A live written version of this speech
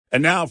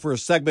And now for a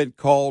segment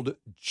called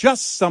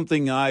Just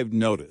Something I've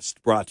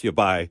Noticed, brought to you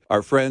by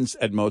our friends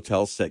at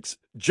Motel 6.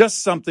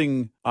 Just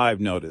something I've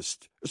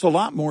noticed. There's a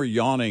lot more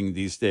yawning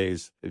these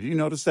days. Have you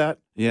noticed that?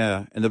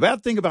 Yeah. And the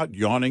bad thing about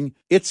yawning,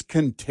 it's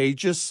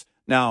contagious.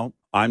 Now,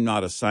 I'm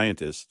not a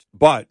scientist,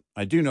 but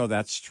I do know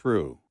that's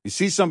true. You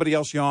see somebody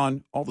else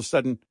yawn, all of a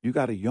sudden, you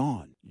got to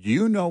yawn.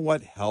 You know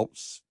what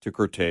helps to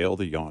curtail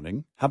the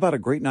yawning? How about a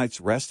great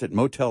night's rest at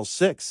Motel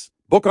 6?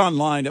 Book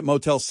online at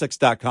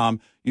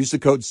motel6.com. Use the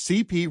code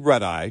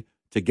CPRedEye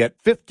to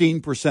get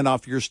 15%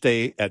 off your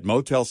stay at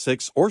Motel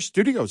 6 or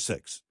Studio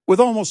 6. With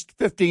almost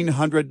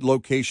 1,500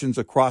 locations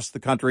across the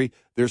country,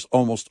 there's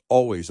almost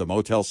always a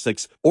Motel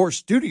 6 or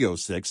Studio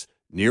 6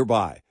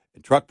 nearby.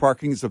 And truck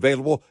parking is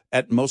available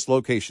at most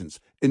locations.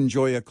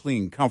 Enjoy a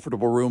clean,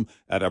 comfortable room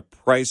at a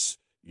price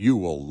you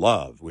will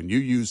love when you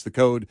use the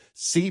code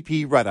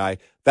CPRedEye.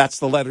 That's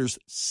the letters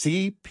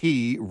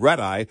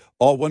CPRedEye,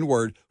 all one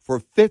word, for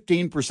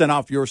 15%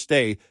 off your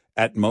stay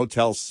at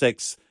Motel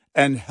 6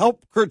 and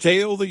help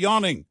curtail the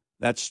yawning.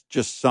 That's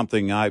just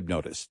something I've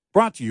noticed.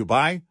 Brought to you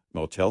by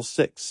Motel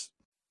 6.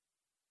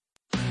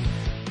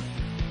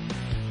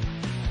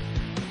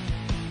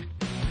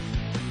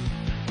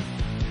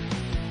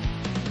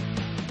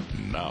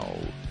 Now,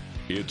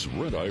 it's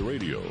Red Eye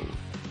Radio.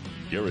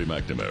 Gary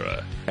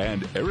McNamara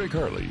and Eric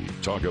Harley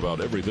talk about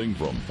everything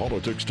from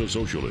politics to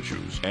social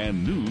issues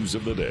and news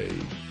of the day.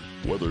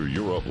 Whether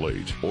you're up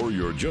late or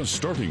you're just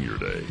starting your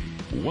day,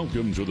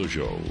 welcome to the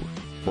show.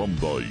 From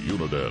the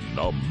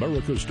Uniden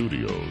America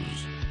Studios,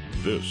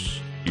 this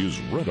is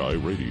Red Eye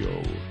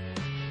Radio.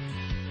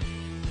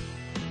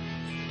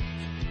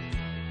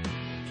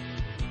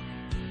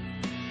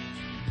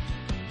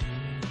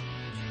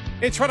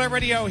 It's Red Eye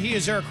Radio. He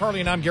is Eric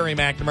Harley, and I'm Gary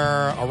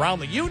McNamara.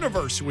 Around the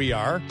universe we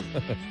are.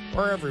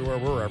 We're everywhere.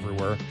 We're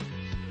everywhere.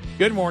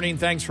 Good morning.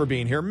 Thanks for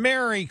being here.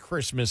 Merry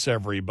Christmas,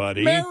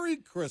 everybody. Merry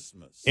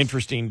Christmas.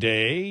 Interesting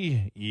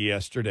day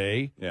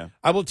yesterday. Yeah.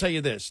 I will tell you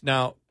this.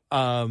 Now,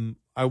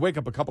 I wake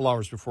up a couple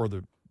hours before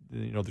the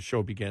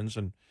show begins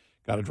and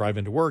got to drive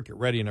into work, get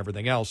ready, and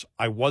everything else.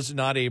 I was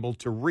not able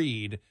to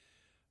read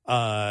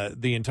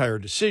the entire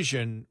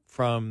decision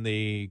from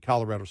the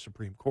Colorado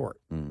Supreme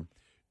Court. Mm.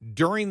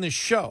 During the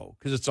show,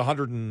 because it's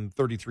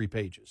 133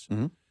 pages,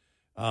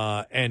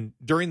 and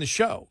during the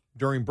show,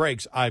 during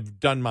breaks,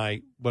 I've done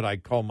what I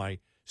call my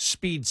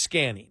speed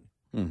scanning,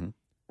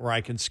 where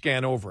I can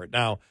scan over it.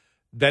 Now,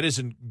 that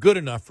isn't good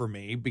enough for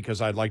me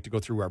because I'd like to go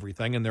through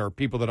everything, and there are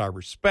people that I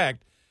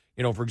respect,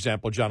 for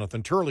example,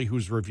 Jonathan Turley,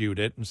 who's reviewed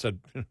it and said,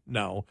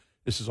 no,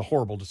 this is a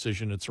horrible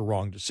decision, it's a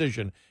wrong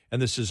decision,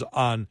 and this is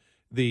on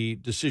the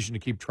decision to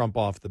keep Trump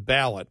off the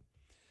ballot.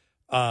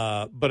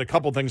 But a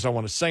couple things I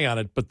want to say on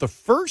it. But the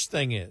first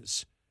thing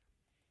is,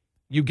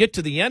 you get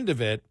to the end of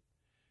it,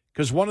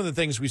 because one of the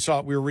things we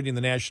were reading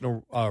the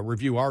National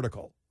Review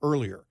article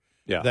earlier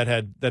that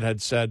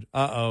had said,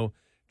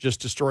 just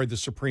destroyed the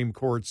Supreme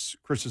Court's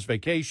Christmas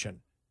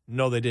vacation.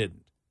 No, they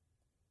didn't.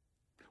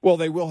 Well,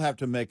 they will have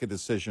to make a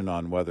decision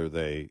on whether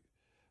they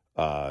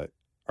are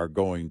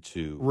going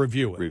to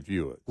review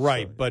it.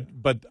 Right, so,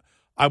 but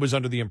I was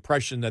under the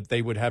impression that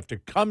they would have to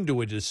come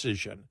to a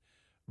decision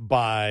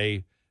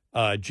by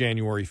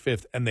January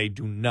 5th, and they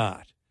do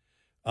not.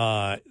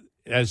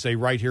 As they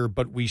write here,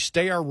 but we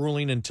stay our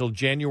ruling until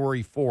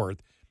January 4th,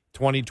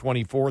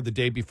 2024, the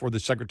day before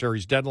the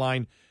Secretary's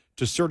deadline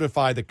to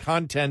certify the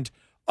content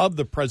of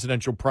the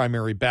presidential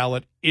primary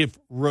ballot if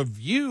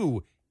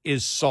review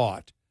is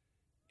sought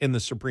in the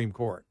Supreme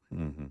Court.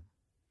 Mm-hmm.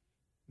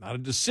 Not a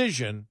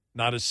decision,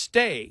 not a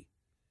stay,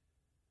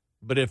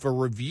 but if a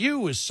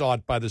review is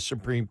sought by the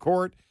Supreme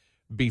Court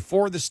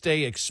before the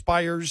stay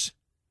expires,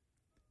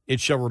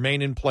 it shall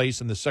remain in place,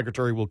 and the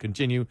Secretary will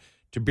continue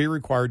to be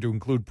required to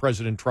include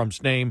President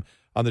Trump's name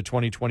on the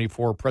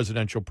 2024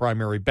 presidential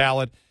primary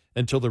ballot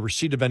until the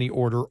receipt of any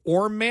order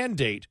or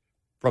mandate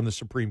from the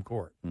Supreme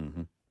Court.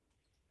 Mm-hmm.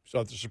 So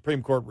if the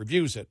Supreme Court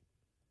reviews it,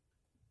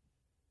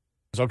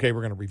 it's okay,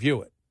 we're going to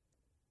review it.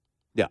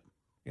 Yeah.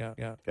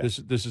 Okay.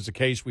 This is a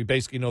case. We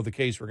basically know the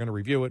case. We're going to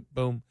review it.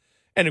 Boom.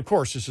 And, of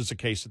course, this is a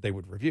case that they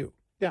would review.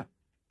 Yeah.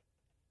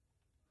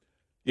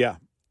 Yeah.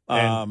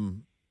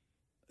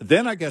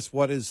 Then I guess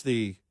what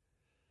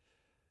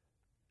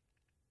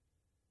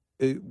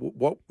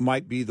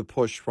might be the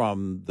push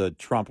from the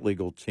Trump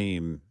legal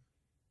team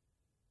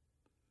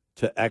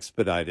to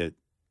expedite it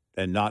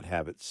and not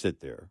have it sit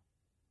there?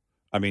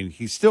 I mean,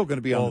 he's still going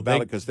to be on the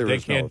ballot because there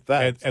is no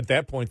effect. At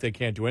that point, they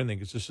can't do anything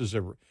because this is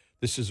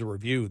a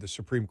review. The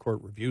Supreme Court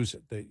reviews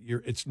it.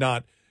 It's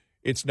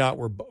not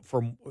where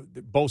from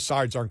both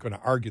sides aren't going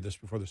to argue this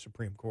before the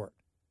Supreme Court.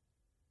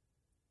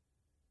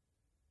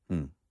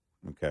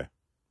 Okay.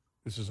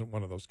 This isn't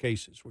one of those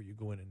cases where you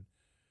go in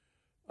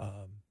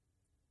and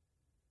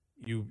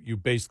you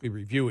basically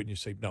review it and you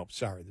say, no,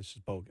 sorry, this is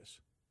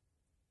bogus.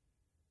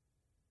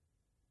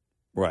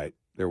 Right.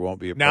 There won't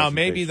be a now.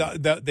 Maybe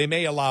they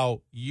may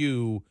allow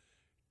you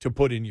to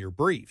put in your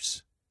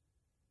briefs.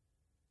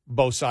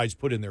 Both sides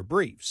put in their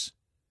briefs,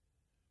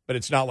 but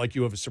it's not like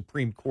you have a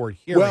Supreme Court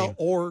hearing. Well,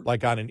 or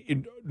like on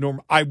an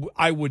normal.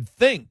 I would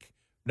think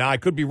Now, I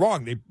could be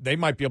wrong. They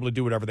might be able to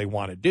do whatever they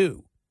want to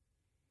do.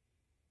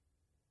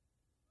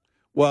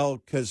 Well,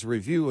 because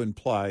review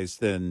implies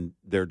then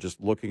they're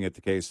just looking at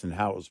the case and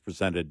how it was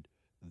presented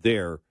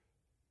there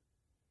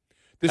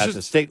at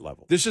the state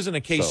level. This isn't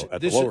a case. So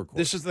at the lower court.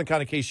 This isn't the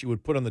kind of case you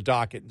would put on the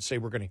docket and say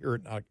we're going to hear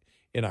it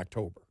in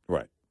October.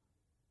 Right.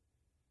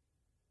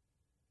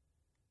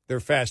 They're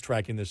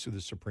fast-tracking this through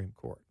the Supreme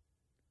Court.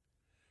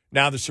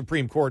 Now, the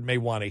Supreme Court may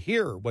want to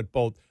hear what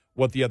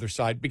the other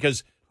side,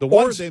 because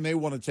or they may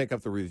want to take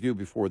up the review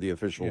before the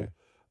official,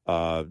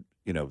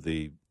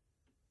 the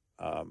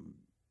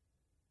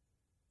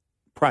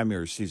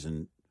primary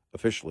season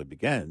officially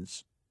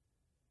begins.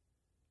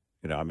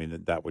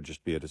 That would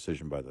just be a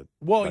decision by the.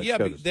 Well, by yeah,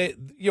 SCOTUS.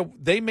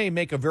 they may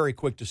make a very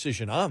quick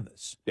decision on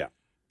this. Yeah,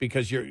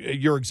 because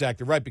you're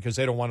exactly right, because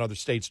they don't want other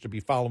states to be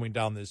following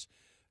down this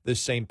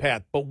same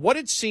path. But what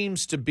it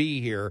seems to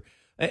be here,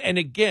 and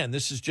again,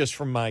 this is just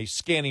from my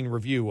scanning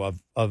review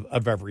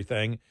of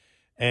everything,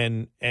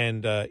 and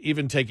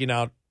even taking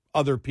out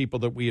other people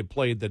that we have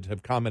played that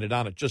have commented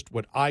on it, just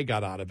what I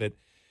got out of it,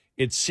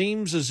 it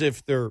seems as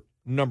if they're,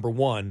 number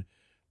one,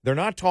 they're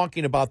not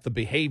talking about the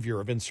behavior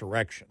of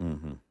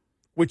insurrection,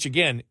 which,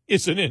 again,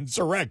 is an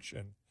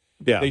insurrection.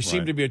 Yeah, they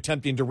seem to be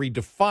attempting to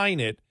redefine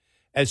it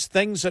as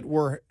things that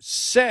were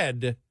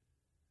said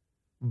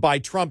by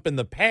Trump in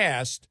the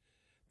past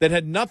that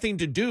had nothing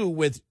to do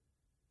with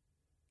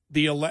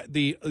the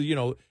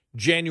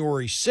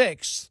January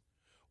 6th,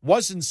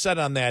 wasn't said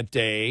on that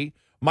day,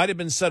 might have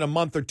been said a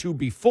month or two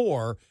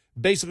before.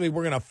 Basically,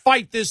 we're going to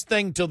fight this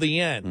thing till the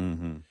end.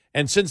 Mm-hmm.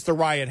 And since the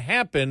riot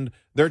happened,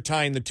 they're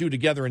tying the two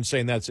together and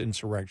saying that's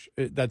insurrection.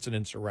 That's an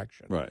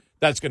insurrection. Right.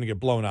 That's going to get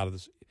blown out of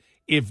this.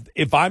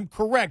 If I'm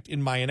correct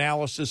in my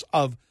analysis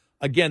of,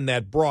 again,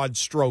 that broad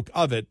stroke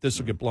of it, this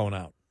will get blown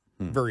out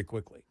very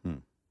quickly.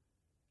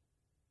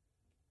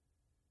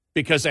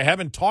 Because they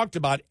haven't talked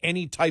about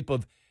any type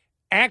of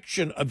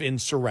action of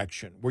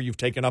insurrection where you've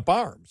taken up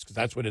arms, because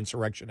that's what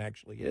insurrection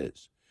actually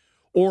is.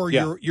 Or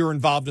you're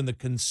involved in the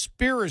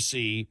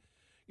conspiracy,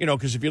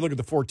 because if you look at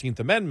the 14th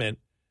Amendment,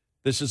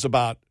 this is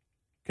about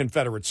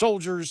Confederate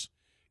soldiers,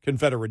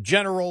 Confederate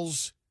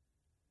generals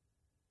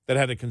that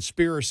had a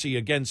conspiracy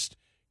against,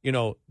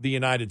 the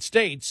United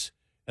States,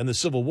 and the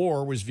Civil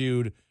War was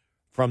viewed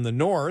from the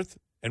North,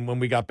 and when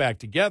we got back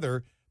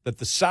together, that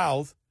the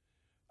South,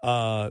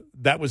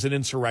 that was an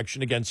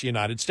insurrection against the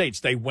United States.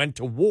 They went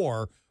to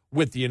war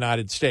with the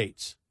United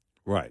States.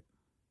 Right.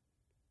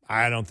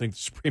 I don't think the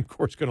Supreme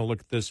Court's going to look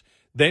at this.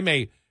 They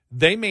may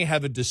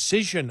have a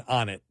decision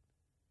on it.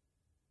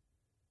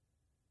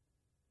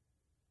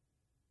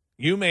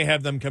 You may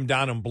have them come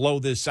down and blow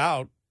this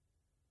out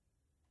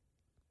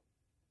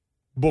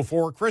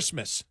before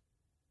Christmas,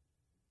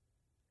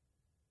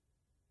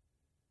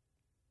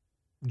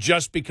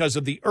 just because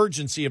of the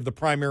urgency of the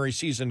primary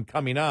season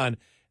coming on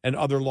and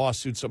other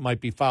lawsuits that might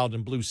be filed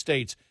in blue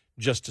states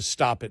just to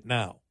stop it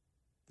now.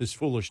 This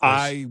foolishness.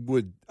 I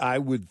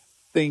would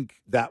think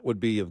that would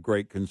be of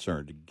great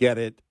concern to get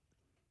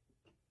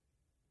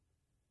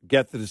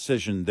the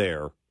decision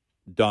there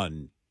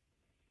done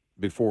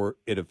before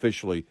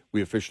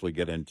we officially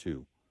get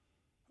into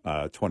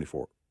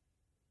 24.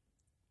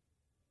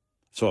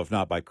 So if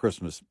not by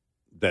Christmas,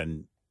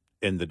 then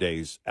in the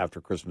days after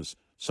Christmas,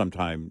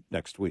 sometime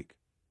next week.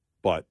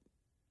 But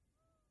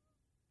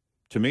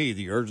to me,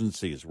 the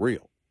urgency is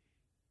real.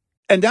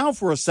 And now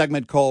for a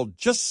segment called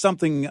Just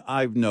Something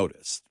I've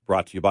Noticed,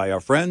 brought to you by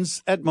our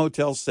friends at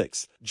Motel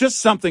 6. Just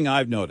something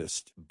I've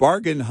noticed.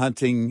 Bargain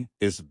hunting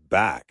is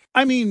back.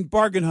 I mean,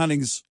 bargain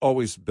hunting's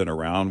always been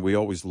around. We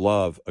always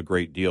love a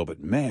great deal.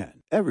 But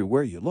man,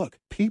 everywhere you look,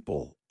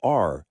 people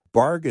are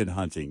bargain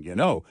hunting.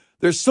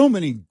 There's so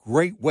many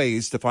great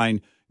ways to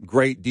find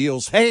great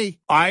deals. Hey,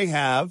 I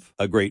have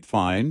a great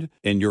find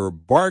in your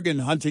bargain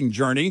hunting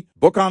journey.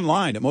 Book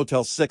online at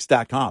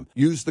Motel6.com.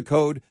 Use the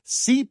code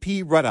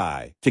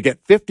CPRedEye to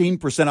get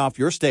 15% off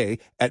your stay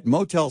at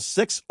Motel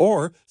 6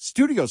 or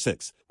Studio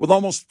 6. With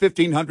almost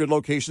 1,500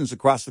 locations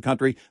across the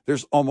country,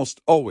 there's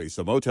almost always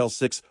a Motel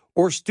 6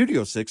 or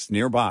Studio 6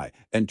 nearby,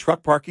 and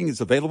truck parking is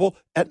available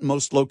at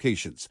most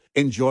locations.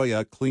 Enjoy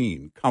a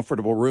clean,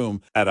 comfortable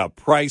room at a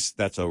price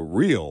that's a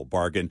real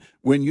bargain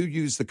when you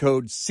use the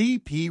code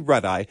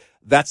CPRedEye.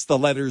 That's the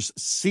letters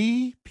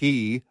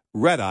CP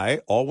Redeye,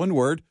 all one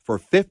word, for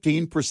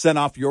 15%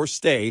 off your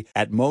stay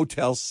at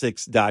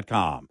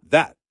Motel6.com.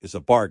 That is a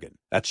bargain.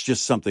 That's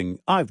just something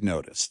I've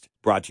noticed.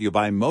 Brought to you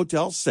by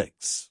Motel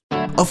 6.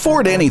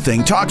 Afford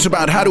Anything talks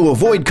about how to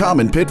avoid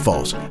common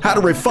pitfalls, how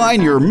to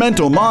refine your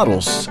mental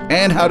models,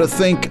 and how to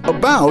think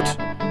about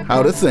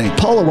how to think.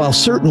 Paula, while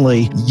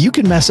certainly you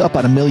can mess up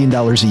on $1 million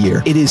a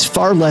year, it is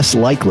far less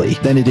likely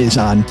than it is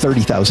on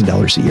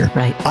 $30,000 a year.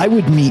 Right. I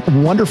would meet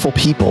wonderful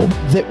people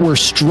that were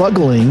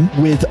struggling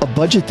with a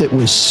budget that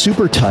was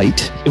super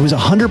tight. It was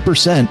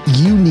 100%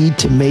 you need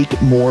to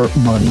make more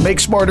money. Make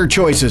smarter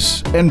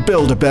choices and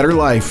build a better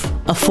life.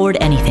 Afford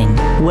Anything,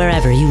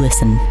 wherever you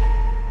listen.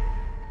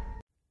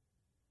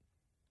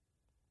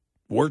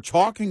 We're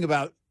talking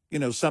about,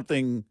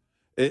 something,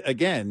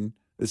 again,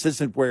 this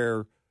isn't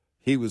where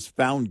he was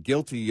found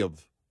guilty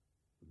of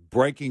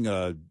breaking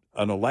an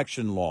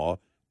election law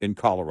in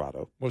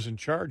Colorado. Wasn't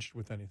charged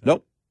with anything.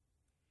 Nope.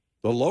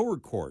 The lower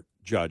court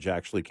judge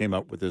actually came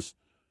up with this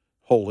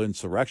whole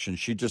insurrection.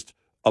 She just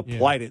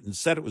applied it and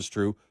said it was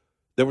true.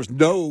 There was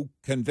no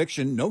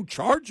conviction, no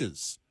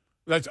charges.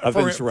 That's of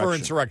for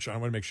insurrection. I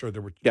want to make sure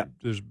Yeah.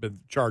 there's been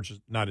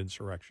charges, not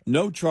insurrection.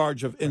 No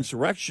charge of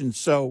insurrection.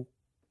 So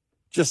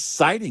just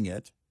citing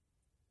it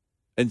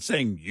and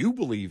saying you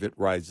believe it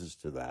rises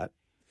to that.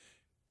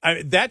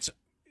 That's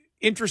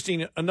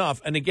interesting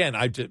enough. And again,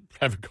 I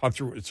haven't gone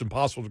through. It's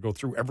impossible to go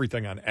through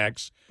everything on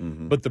X.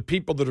 Mm-hmm. But the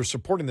people that are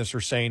supporting this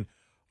are saying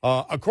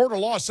a court of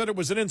law said it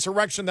was an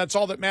insurrection. That's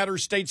all that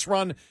matters. States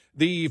run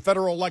the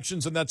federal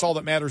elections, and that's all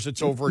that matters.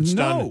 It's over. It's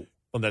done.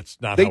 Well,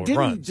 that's not how it runs. They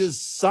didn't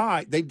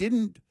decide. They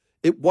didn't.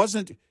 It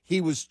wasn't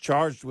he was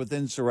charged with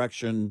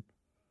insurrection,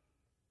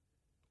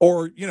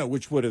 or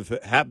which would have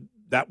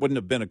that wouldn't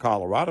have been a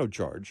Colorado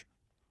charge.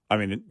 I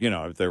mean,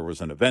 if there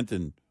was an event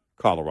in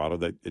Colorado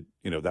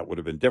that would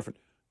have been different.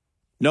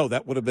 No,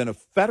 that would have been a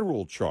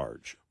federal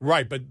charge.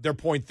 Right, but their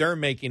point they're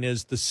making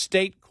is the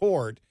state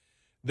court.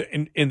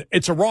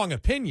 It's a wrong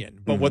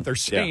opinion, but what they're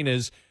saying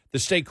is the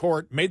state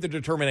court made the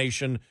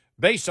determination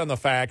based on the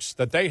facts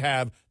that they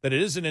have that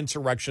it is an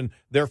insurrection.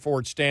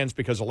 Therefore, it stands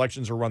because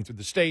elections are run through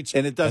the states,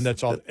 and it does. And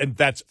that's all. And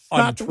that's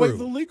not untrue. the way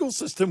the legal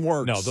system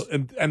works. No,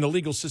 and the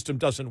legal system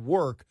doesn't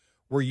work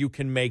where you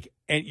can make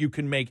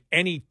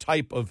any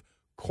type of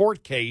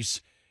court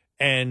case,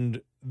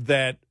 and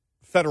that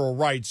federal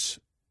rights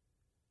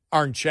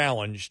aren't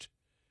challenged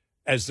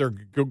as they're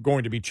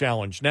going to be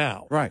challenged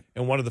now. Right.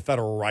 And one of the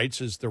federal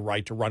rights is the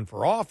right to run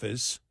for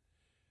office,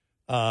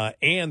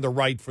 and the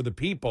right for the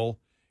people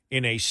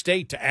in a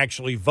state to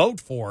actually vote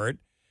for it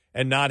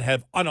and not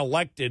have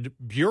unelected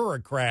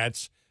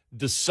bureaucrats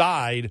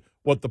decide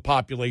what the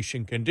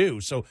population can do.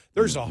 So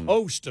there's a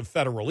host of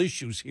federal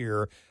issues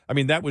here. I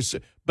mean, that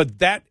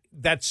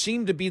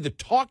seemed to be the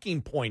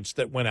talking points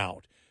that went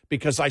out,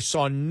 because I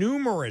saw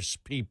numerous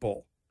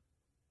people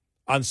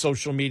on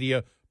social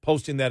media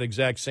posting that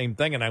exact same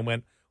thing, and I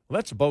went, well,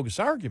 that's a bogus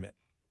argument.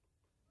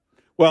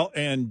 Well,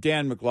 and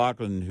Dan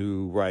McLaughlin,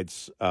 who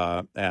writes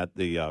at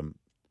the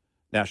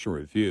National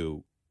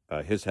Review,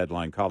 his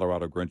headline,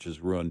 Colorado Grinches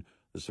Ruin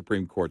the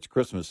Supreme Court's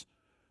Christmas,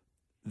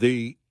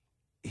 he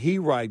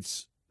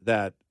writes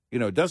that,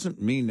 it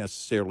doesn't mean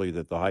necessarily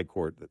that the high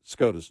court, that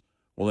SCOTUS,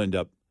 will end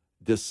up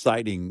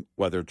deciding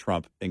whether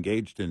Trump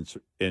engaged in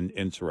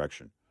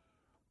insurrection.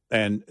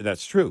 And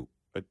that's true,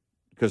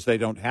 because they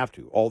don't have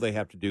to. All they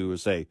have to do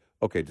is say,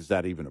 okay, does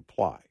that even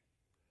apply?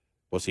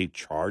 Was he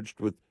charged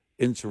with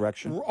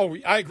insurrection? Oh,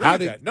 I agree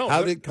with that. No,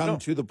 how did it come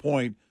to the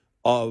point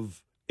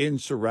of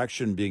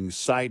insurrection being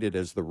cited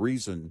as the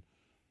reason,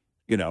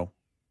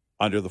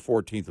 under the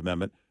 14th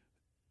Amendment,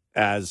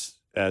 as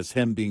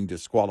him being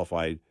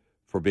disqualified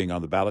for being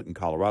on the ballot in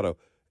Colorado?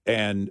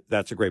 And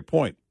that's a great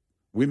point.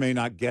 We may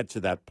not get to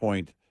that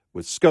point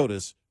with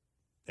SCOTUS.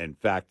 In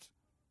fact,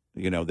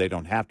 they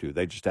don't have to.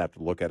 They just have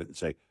to look at it and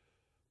say,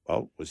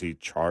 well, was he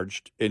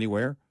charged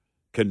anywhere,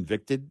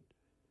 convicted,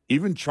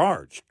 even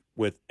charged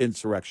with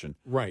insurrection?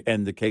 Right.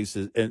 And the case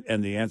is,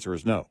 and the answer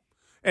is no.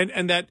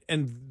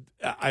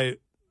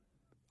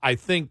 I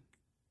think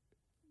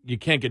you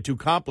can't get too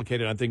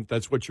complicated. I think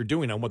that's what you're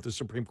doing on what the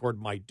Supreme Court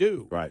might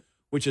do. Right.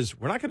 Which is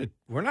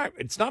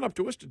it's not up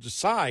to us to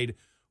decide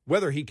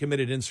whether he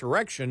committed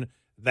insurrection.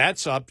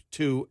 That's up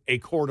to a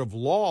court of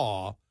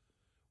law,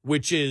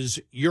 which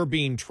is you're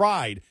being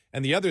tried.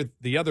 And the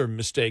other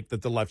mistake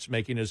that the left's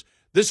making is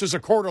this is a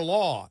court of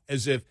law,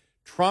 as if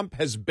Trump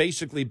has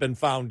basically been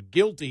found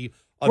guilty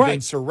of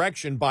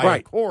insurrection by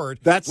a court,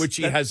 which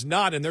he has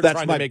not. And they're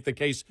trying to make the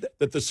case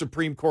that the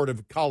Supreme Court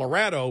of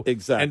Colorado.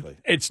 Exactly.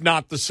 And it's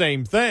not the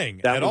same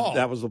thing at all.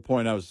 That was the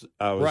point I was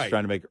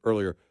trying to make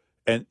earlier.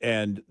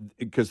 And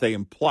because they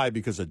imply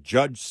because a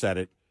judge said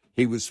it,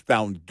 he was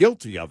found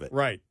guilty of it.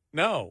 Right.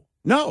 No.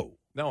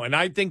 And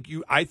I think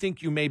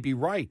you may be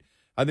right.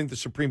 I think the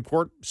Supreme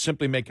Court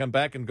simply may come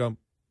back and go,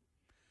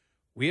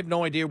 we have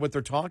no idea what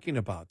they're talking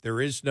about. There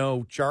is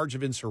no charge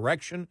of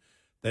insurrection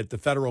that the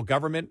federal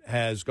government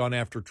has gone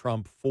after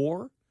Trump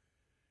for.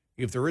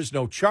 If there is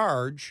no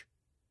charge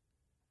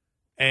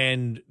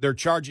and they're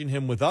charging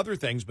him with other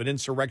things, but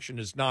insurrection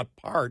is not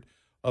part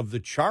of the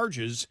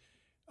charges,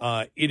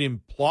 it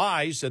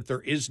implies that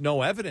there is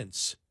no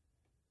evidence.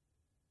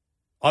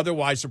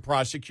 Otherwise, the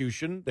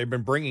prosecution, they've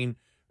been bringing,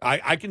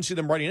 I can see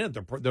them writing in.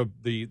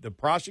 The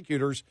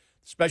prosecutors,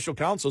 special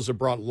counsels have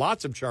brought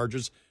lots of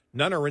charges.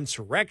 None are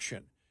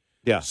insurrection.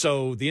 Yeah.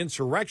 So the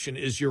insurrection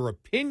is your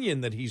opinion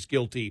that he's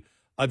guilty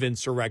of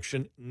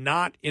insurrection,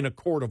 not in a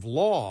court of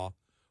law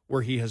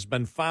where he has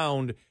been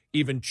found,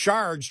 even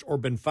charged or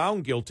been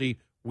found guilty.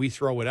 We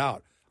throw it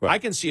out. Right. I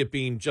can see it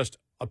being just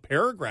a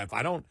paragraph.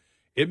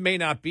 It may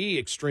not be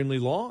extremely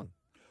long.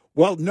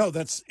 Well, no,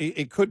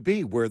 it could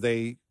be where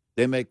they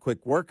make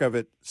quick work of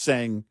it,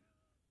 saying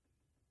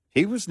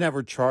he was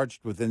never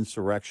charged with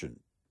insurrection,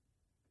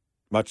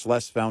 much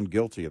less found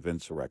guilty of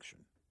insurrection.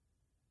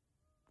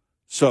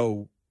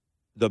 So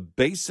the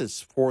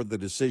basis for the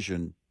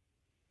decision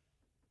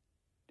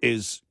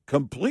is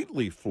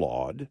completely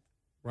flawed,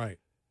 Right.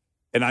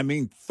 and I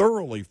mean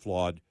thoroughly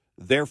flawed,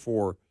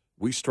 therefore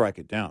we strike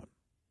it down.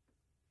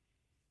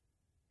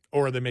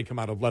 Or they may come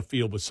out of left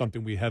field with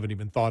something we haven't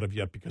even thought of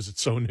yet because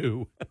it's so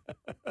new.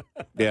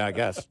 Yeah, I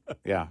guess.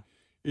 Yeah.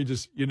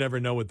 You never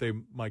know what they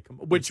might come,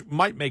 which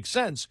might make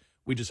sense.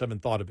 We just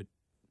haven't thought of it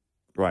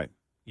Right.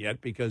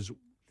 yet because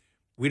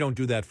we don't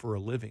do that for a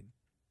living.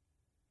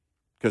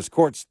 Because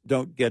courts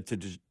don't get to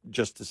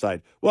just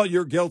decide, well,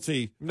 you're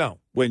guilty No.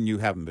 when you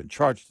haven't been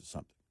charged with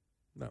something.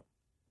 No.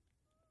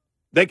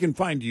 They can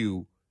find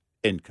you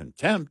in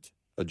contempt.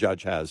 A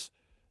judge has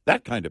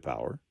that kind of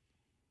power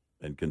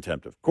in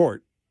contempt of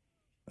court.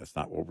 That's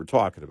not what we're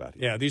talking about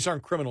here. Yeah, these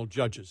aren't criminal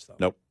judges, though.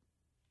 Nope.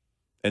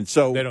 And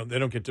so They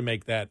don't get to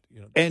make that,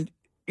 And,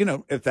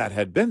 if that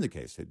had been the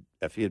case,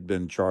 if he had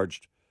been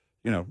charged,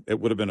 it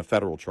would have been a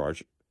federal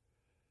charge.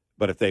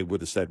 But if they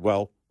would have said,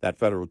 well, that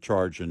federal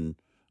charge in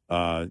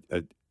our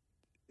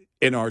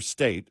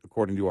state,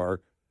 according to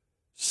our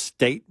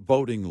state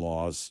voting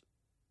laws,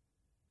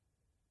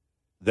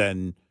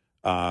 then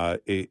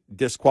it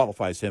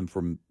disqualifies him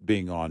from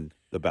being on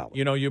the ballot.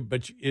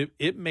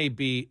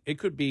 It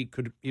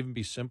could even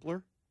be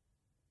simpler.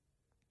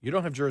 You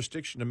don't have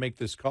jurisdiction to make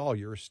this call.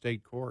 You're a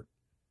state court.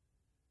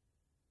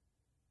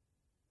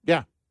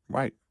 Yeah,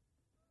 right.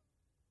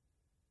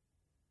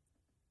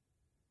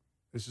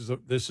 This is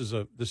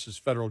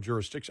federal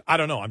jurisdiction. I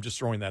don't know. I'm just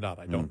throwing that out.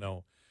 I don't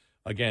know.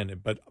 Again,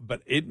 but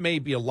it may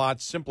be a lot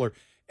simpler.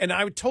 And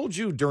I told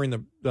you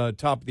during the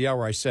top of the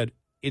hour, I said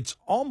it's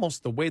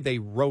almost the way they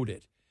wrote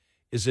it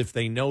is if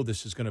they know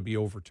this is going to be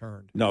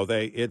overturned. No,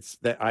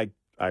 I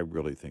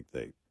really think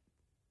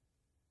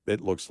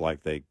it looks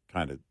like they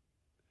kind of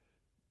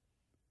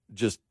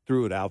just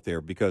threw it out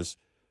there because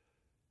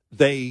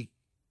they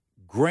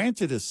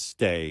granted a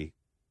stay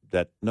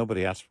that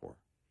nobody asked for.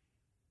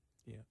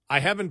 Yeah, I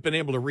haven't been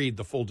able to read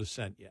the full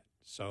dissent yet,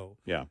 so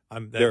yeah,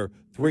 there are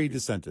 3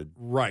 dissented.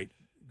 Right,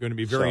 going to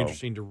be very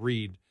interesting to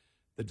read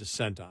the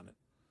dissent on it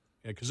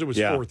because it was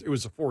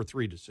a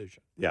 4-3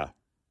 decision. Yeah,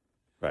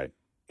 right.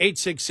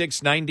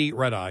 866-90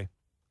 Red Eye.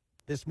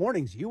 This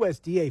morning's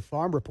USDA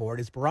Farm Report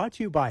is brought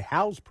to you by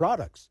House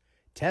Products.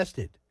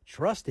 Tested,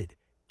 trusted,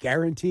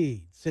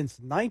 guaranteed since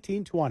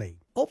 1920.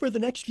 Over the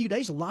next few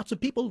days, lots of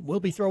people will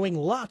be throwing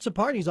lots of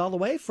parties all the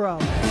way from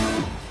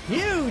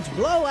huge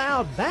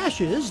blowout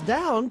bashes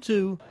down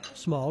to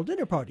small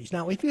dinner parties.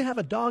 Now, if you have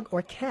a dog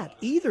or cat,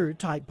 either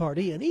type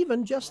party, and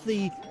even just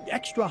the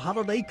extra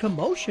holiday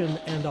commotion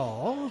and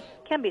all,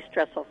 can be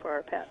stressful for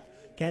our pets.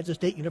 Kansas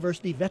State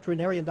University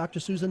veterinarian Dr.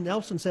 Susan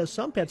Nelson says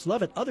some pets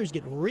love it, others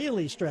get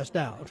really stressed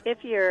out.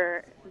 If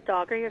your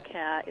dog or your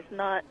cat is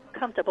not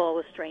comfortable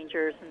with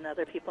strangers and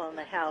other people in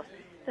the house,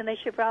 then they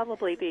should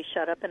probably be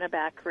shut up in a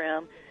back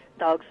room,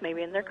 dogs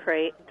maybe in their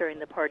crate during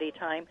the party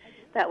time.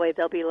 That way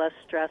they'll be less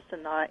stressed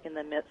and not in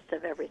the midst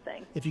of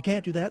everything. If you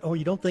can't do that or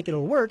you don't think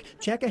it'll work,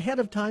 check ahead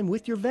of time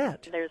with your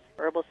vet. There's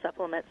herbal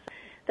supplements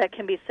that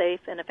can be safe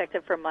and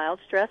effective for mild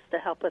stress to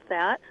help with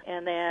that.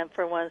 And then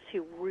for ones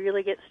who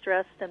really get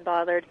stressed and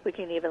bothered, we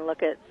can even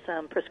look at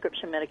some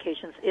prescription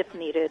medications if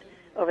needed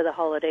over the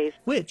holidays.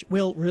 Which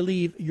will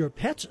relieve your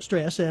pet's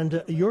stress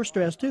and your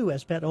stress too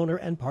as pet owner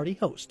and party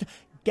host.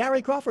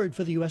 Gary Crawford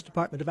for the U.S.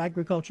 Department of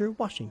Agriculture,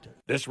 Washington.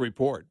 This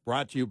report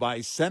brought to you by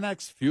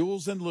Cenex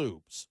Fuels and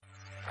Lubes.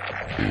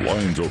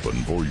 Lines open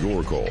for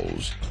your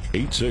calls.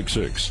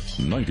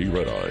 866-90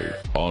 Red Eye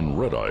on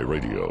Red Eye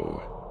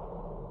Radio.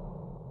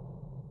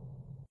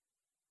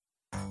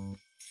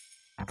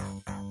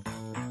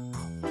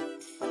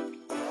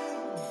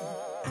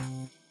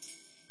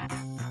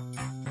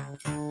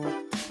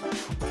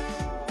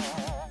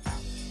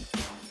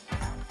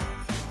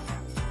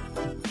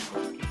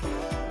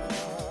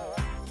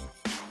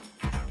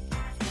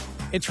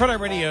 It's Red Eye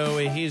Radio.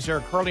 He's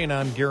Eric Carly, and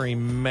I'm Gary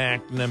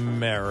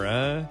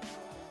McNamara.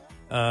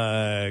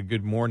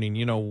 Good morning.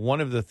 You know, one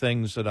of the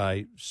things that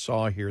I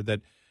saw here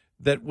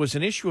that was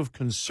an issue of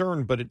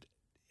concern, but it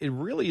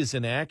really is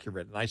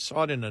inaccurate. And I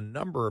saw it in a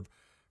number of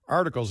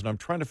articles, and I'm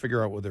trying to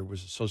figure out whether it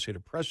was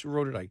Associated Press who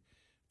wrote it.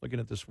 Looking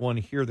at this one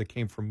here that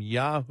came from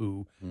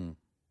Yahoo,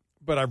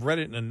 but I've read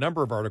it in a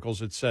number of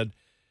articles. It said,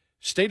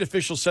 state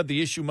officials said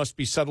the issue must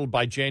be settled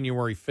by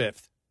January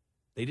 5th.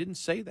 They didn't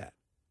say that.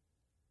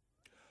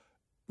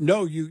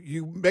 No,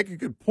 you make a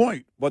good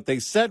point. What they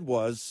said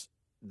was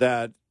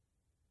that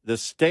the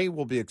stay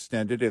will be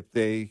extended if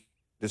they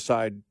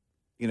decide,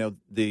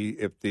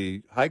 if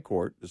the high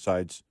court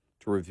decides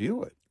to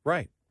review it.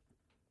 Right.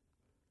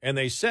 And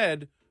they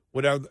said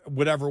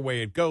whatever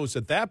way it goes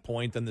at that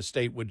point, then the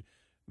state would,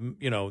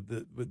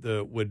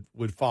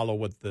 would follow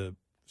what the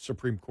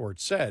Supreme Court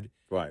said.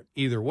 Right.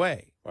 Either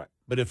way. Right.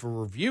 But if a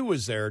review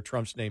is there,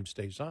 Trump's name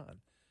stays on.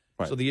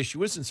 Right. So the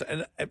issue isn't,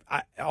 and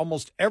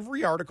almost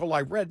every article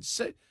I read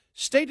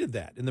stated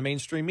that in the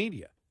mainstream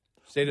media.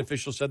 State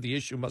officials said the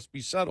issue must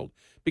be settled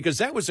because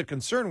that was a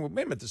concern. Wait a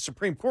minute, the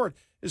Supreme Court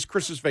is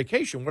Christmas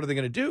vacation. What are they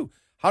going to do?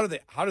 How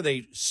do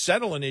they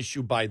settle an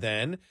issue by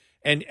then?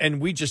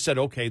 And we just said,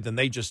 okay, then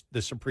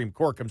the Supreme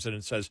Court comes in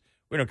and says,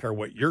 we don't care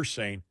what you're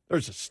saying.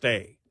 There's a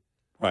stay.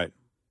 Right.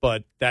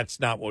 but that's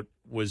not what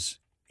was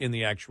in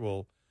the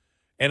actual.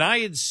 And I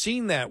had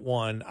seen that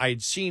one. I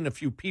had seen a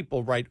few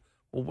people write,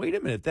 well, wait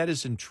a minute, that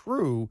isn't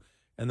true.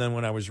 And then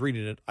when I was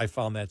reading it, I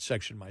found that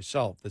section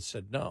myself that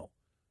said no.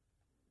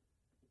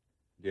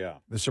 Yeah.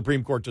 The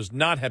Supreme Court does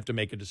not have to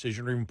make a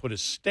decision or even put a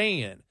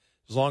stay in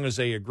as long as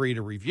they agree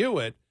to review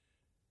it.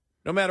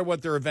 No matter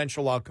what their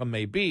eventual outcome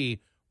may be,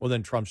 well,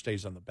 then Trump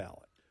stays on the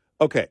ballot.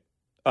 Okay.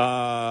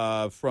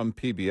 From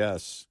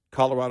PBS,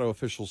 Colorado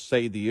officials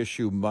say the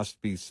issue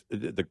must be,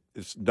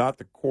 it's not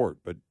the court,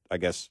 but I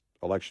guess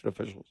election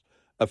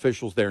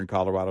officials there in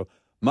Colorado,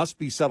 must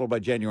be settled by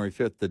January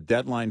 5th, the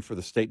deadline for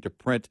the state to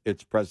print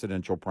its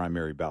presidential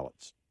primary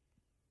ballots.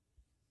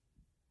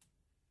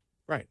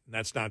 Right. And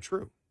that's not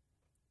true.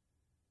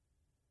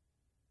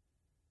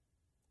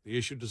 The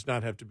issue does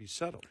not have to be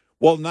settled.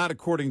 Well, not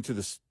according to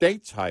the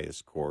state's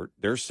highest court.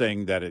 They're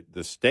saying that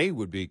the stay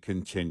would be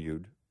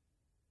continued.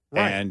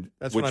 Right. And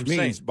that's which what I'm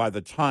means saying. by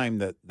the time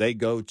that they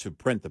go to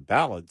print the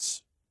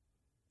ballots,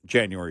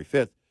 January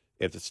 5th,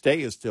 if the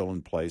stay is still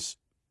in place,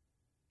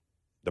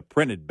 the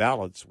printed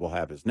ballots will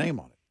have his name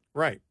on it.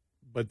 Right.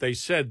 But they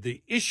said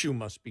the issue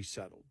must be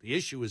settled. The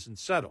issue isn't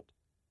settled.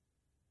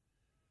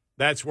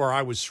 That's where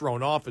I was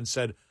thrown off and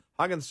said,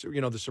 how can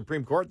the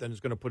Supreme Court then is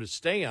going to put a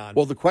stay on?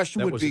 Well, the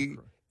question would be,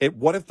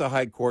 what if the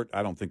high court,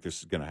 I don't think this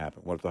is going to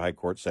happen. What if the high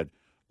court said,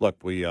 look,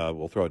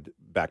 we'll throw it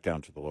back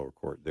down to the lower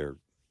court.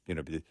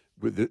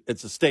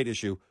 It's a state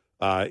issue.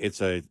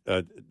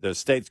 The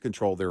states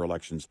control their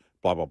elections,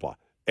 blah, blah, blah.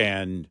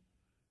 And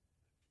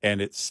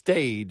it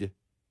stayed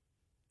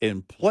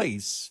in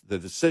place, the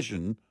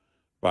decision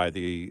by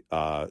the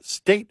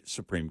state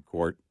Supreme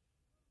Court,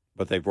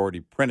 but they've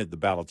already printed the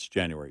ballots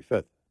January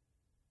 5th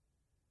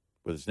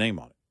with his name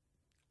on it.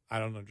 I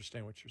don't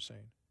understand what you're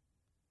saying.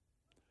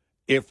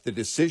 If the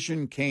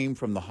decision came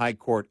from the high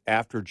court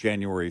after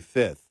January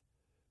 5th,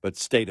 but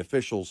state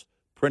officials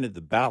printed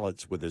the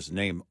ballots with his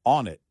name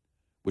on it,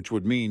 which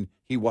would mean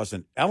he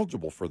wasn't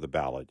eligible for the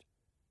ballot,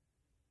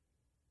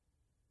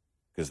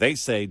 because they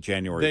say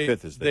January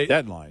 5th is the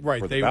deadline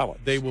for the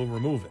ballots. They will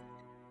remove it,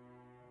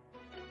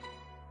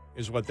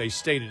 is what they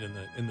stated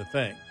in the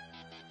thing.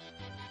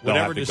 They'll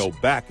have to go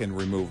back and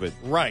remove it.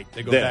 Right,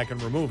 they go back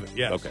and remove it,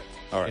 yes. Okay,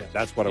 all right, yes.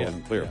 That's what I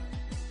wasn't clear. Yeah.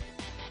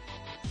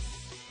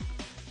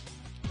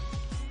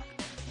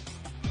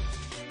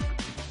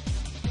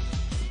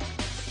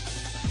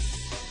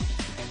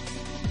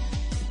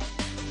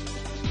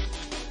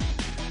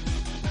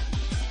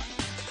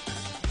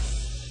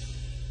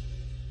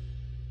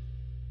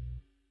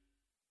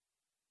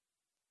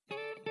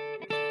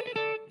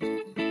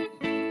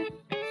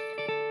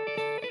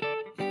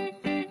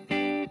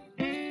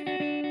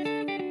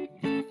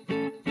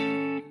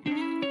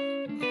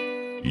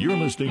 You're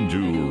listening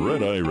to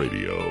Red Eye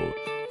Radio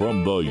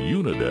from the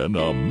Uniden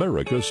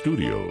America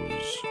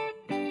Studios.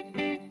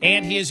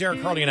 And he is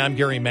Eric Harley, and I'm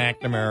Gary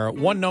McNamara.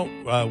 One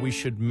note we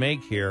should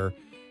make here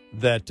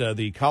that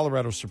the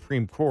Colorado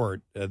Supreme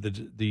Court,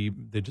 the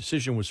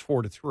decision was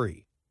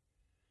 4-3.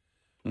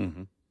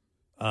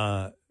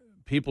 Mm-hmm.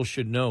 People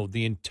should know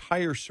the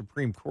entire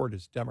Supreme Court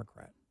is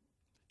Democrat.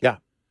 Yeah.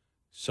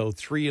 So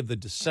 3 of the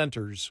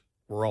dissenters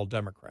were all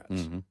Democrats.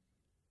 Mm-hmm.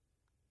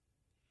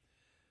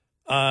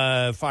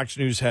 Fox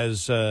News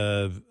has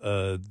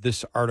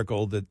this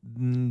article that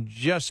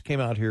just came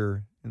out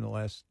here in the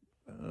last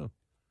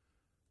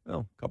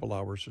couple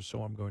hours or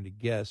so, I'm going to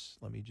guess.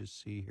 Let me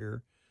just see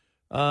here.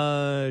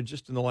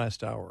 Just in the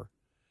last hour.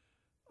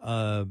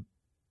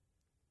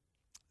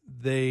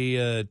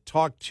 They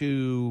talked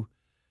to,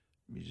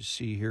 let me just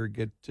see here,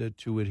 get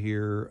to it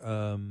here.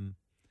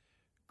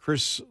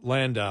 Chris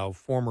Landau,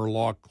 former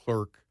law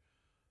clerk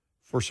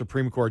for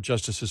Supreme Court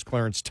Justices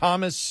Clarence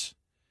Thomas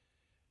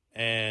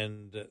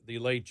and the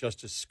late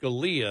Justice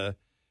Scalia,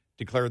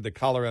 declared the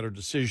Colorado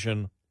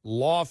decision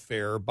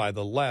lawfare by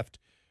the left,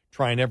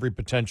 trying every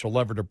potential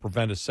lever to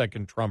prevent a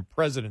second Trump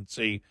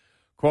presidency.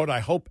 Quote,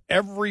 I hope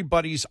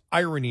everybody's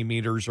irony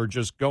meters are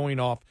just going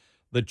off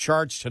the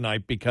charts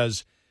tonight,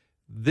 because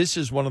this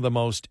is one of the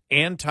most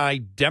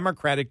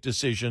anti-democratic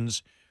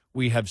decisions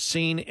we have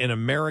seen in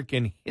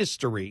American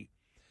history,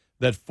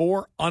 that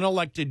 4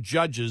 unelected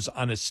judges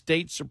on a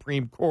state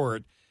Supreme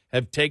Court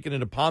have taken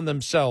it upon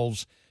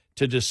themselves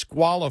to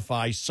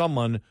disqualify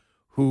someone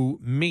who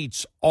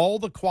meets all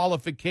the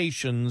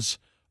qualifications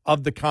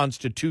of the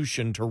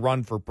Constitution to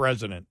run for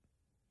president.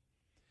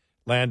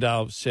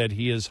 Landau said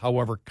he is,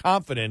 however,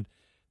 confident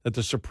that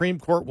the Supreme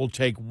Court will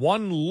take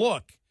one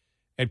look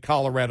at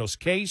Colorado's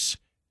case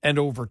and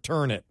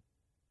overturn it.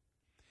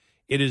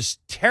 It is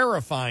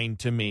terrifying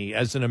to me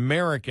as an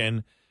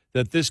American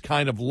that this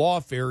kind of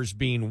lawfare is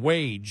being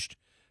waged,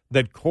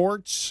 that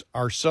courts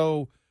are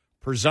so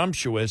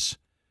presumptuous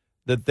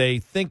that they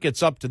think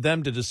it's up to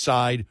them to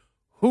decide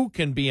who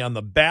can be on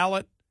the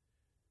ballot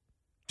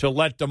to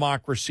let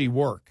democracy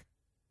work.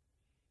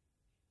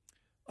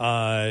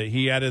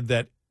 He added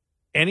that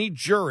any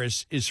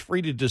jurist is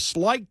free to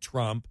dislike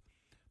Trump,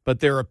 but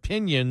their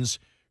opinions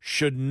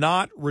should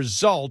not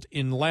result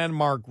in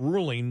landmark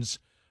rulings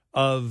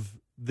of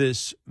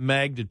this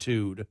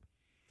magnitude.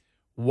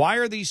 Why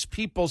are these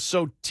people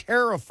so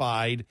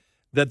terrified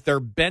that they're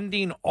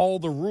bending all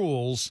the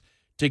rules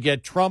to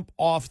get Trump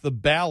off the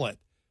ballot?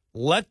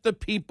 Let the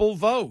people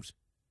vote.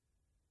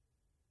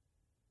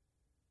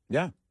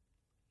 Yeah.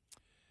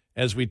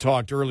 As we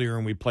talked earlier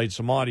and we played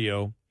some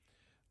audio,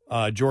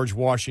 George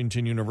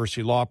Washington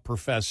University law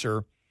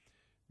professor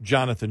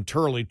Jonathan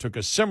Turley took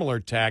a similar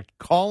tack,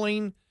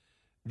 calling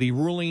the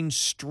ruling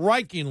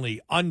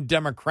strikingly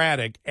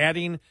undemocratic,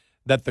 adding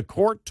that the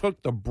court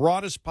took the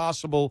broadest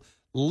possible,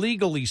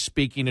 legally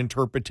speaking,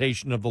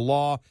 interpretation of the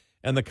law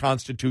and the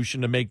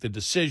Constitution to make the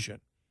decision.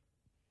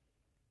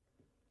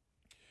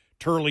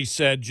 Turley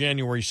said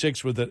January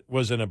 6th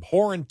was an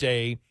abhorrent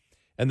day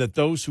and that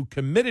those who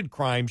committed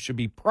crimes should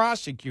be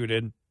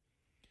prosecuted.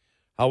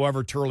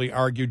 However, Turley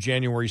argued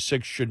January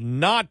 6th should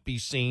not be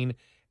seen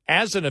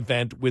as an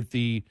event with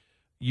the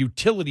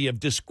utility of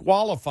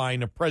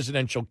disqualifying a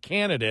presidential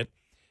candidate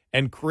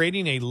and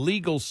creating a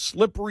legal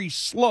slippery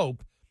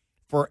slope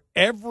for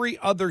every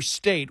other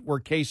state where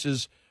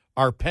cases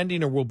are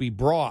pending or will be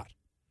brought.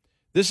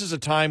 This is a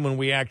time when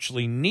we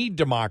actually need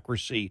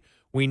democracy.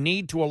 We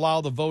need to allow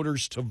the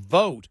voters to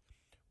vote.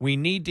 We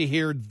need to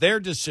hear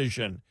their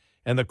decision.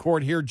 And the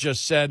court here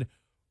just said,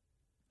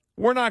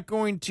 you're not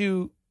going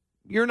to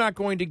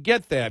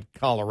get that,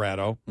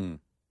 Colorado.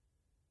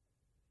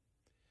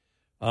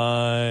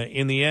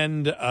 In the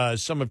end,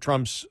 some of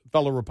Trump's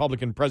fellow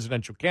Republican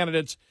presidential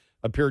candidates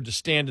appeared to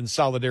stand in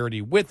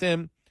solidarity with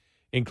him,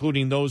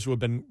 including those who have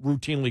been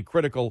routinely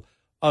critical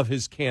of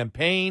his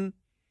campaign.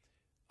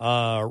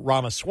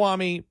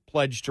 Ramaswamy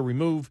pledged to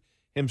remove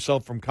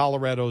himself from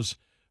Colorado's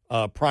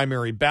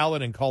primary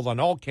ballot and called on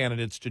all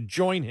candidates to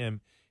join him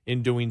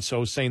in doing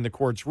so, saying the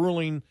court's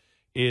ruling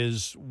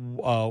is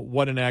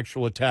what an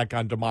actual attack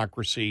on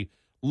democracy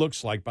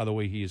looks like. By the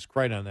way, he is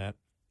correct on that.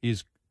 He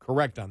is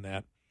correct on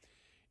that.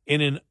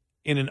 In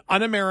an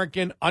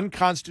un-American,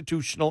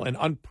 unconstitutional, and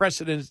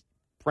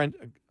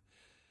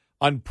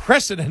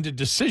unprecedented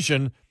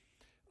decision,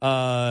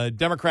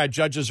 Democrat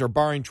judges are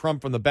barring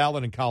Trump from the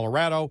ballot in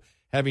Colorado,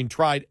 having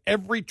tried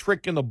every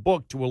trick in the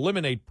book to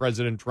eliminate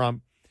President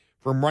Trump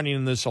from running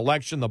in this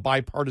election. The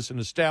bipartisan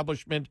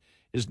establishment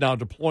is now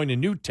deploying a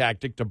new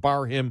tactic to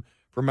bar him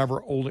from ever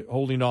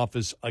holding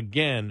office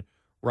again,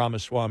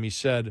 Ramaswamy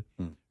said.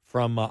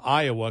 From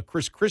Iowa,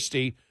 Chris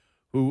Christie,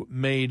 who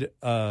made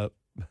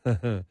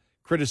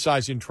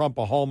criticizing Trump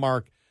a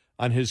hallmark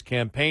on his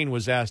campaign,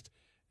 was asked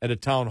at a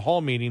town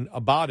hall meeting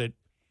about it.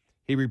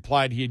 He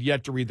replied he had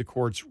yet to read the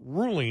court's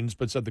rulings,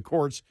 but said the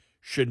courts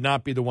should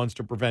not be the ones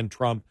to prevent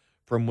Trump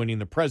from winning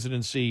the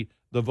presidency.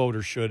 The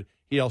voters should.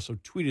 He also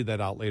tweeted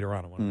that out later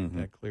on. I want to make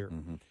that clear.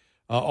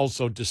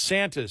 Also,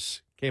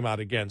 DeSantis came out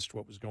against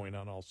what was going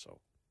on also.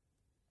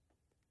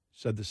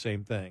 Said the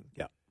same thing.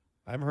 Yeah.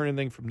 I haven't heard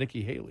anything from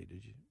Nikki Haley.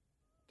 Did you?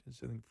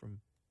 Anything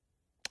from?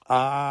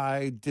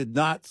 I did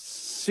not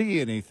see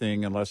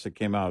anything unless it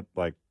came out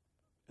like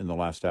in the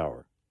last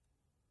hour.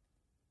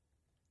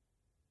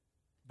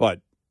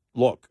 But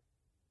look,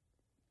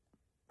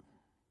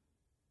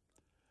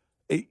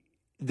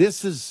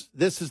 this is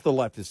the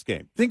leftist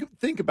game.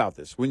 Think about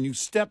this. When you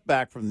step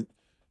back from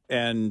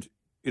and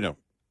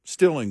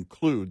still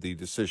include the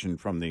decision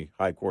from the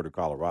High Court of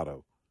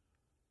Colorado,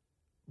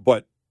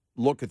 but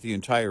look at the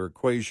entire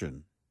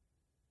equation,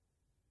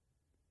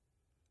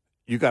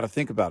 you got to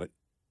think about it.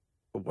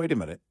 But wait a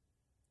minute.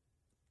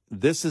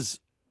 This is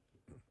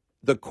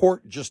the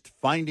court just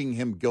finding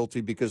him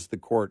guilty because the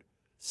court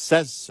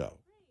says so.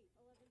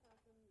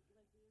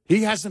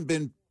 He hasn't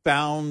been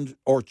found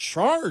or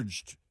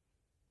charged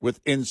with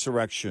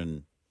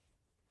insurrection,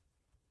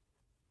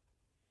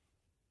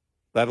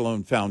 let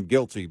alone found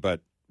guilty,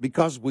 but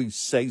because we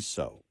say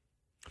so.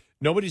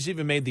 Nobody's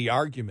even made the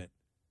argument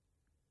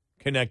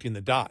connecting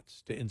the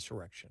dots to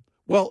insurrection.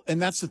 Well,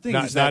 and that's the thing.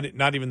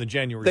 Not even the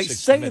January 6th. They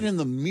say committee. It in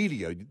the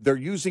media. They're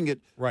using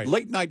it. Right.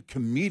 Late-night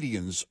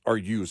comedians are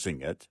using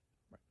it.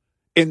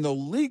 In the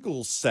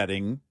legal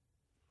setting,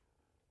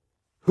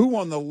 who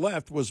on the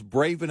left was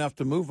brave enough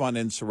to move on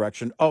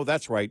insurrection? Oh,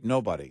 that's right,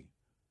 nobody.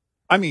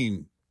 I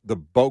mean, the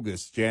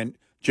bogus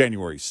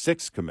January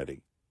 6th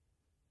committee.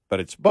 But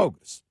it's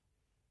bogus.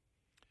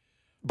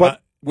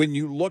 But when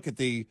you look at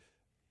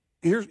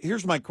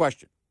here's my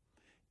question.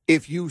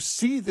 If you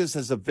see this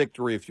as a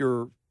victory, if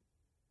you're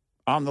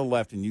on the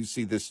left and you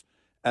see this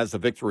as a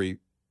victory,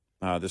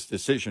 this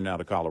decision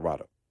out of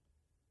Colorado,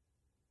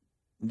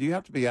 do you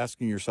have to be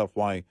asking yourself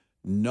why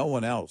no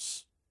one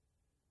else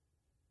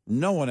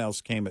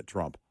came at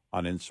Trump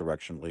on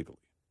insurrection legally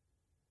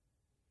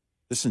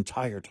this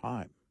entire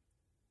time?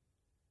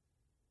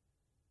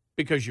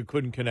 Because you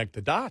couldn't connect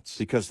the dots.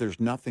 Because there's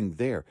nothing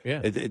there.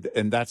 Yeah.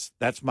 And that's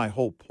my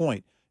whole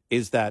point,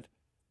 is that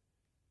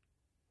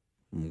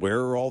where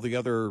are all the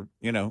other,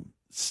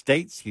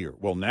 states here?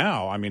 Well,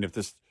 now, I mean, if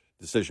this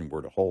decision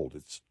were to hold,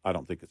 I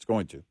don't think it's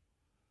going to.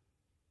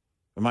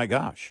 But my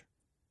gosh.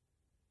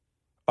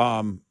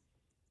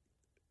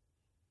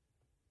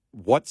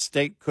 What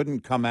state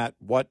couldn't come at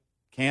what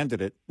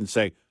candidate and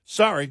say,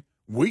 sorry,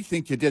 we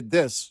think you did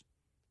this.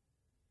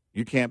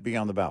 You can't be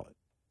on the ballot.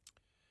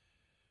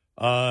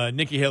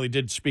 Nikki Haley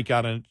did speak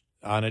out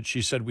on it.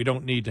 She said, we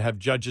don't need to have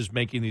judges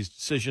making these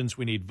decisions.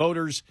 We need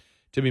voters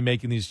to be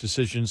making these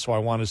decisions, so I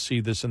want to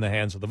see this in the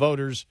hands of the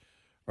voters.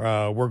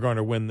 We're going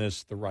to win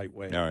this the right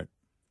way. All right.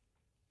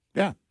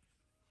 Yeah.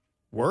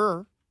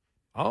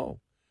 Oh.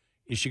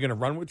 Is she going to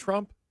run with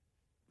Trump?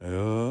 Did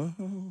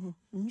you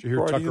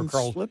hear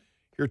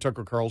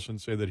Tucker Carlson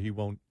say that he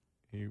will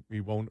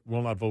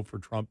not vote for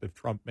Trump if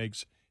Trump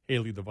makes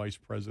Haley the vice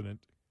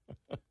president?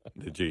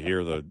 Did you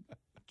hear the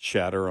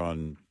chatter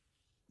on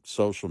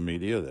social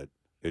media that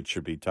it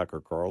should be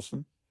Tucker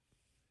Carlson,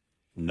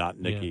 not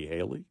Nikki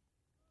Haley?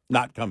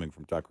 Not coming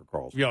from Tucker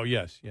Carlson. Oh,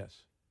 yes.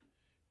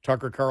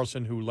 Tucker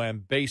Carlson, who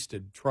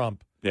lambasted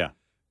Trump. Yeah.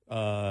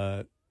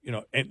 And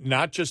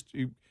not just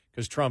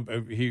because Trump, I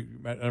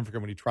don't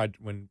forget when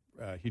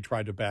he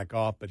tried to back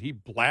off, but he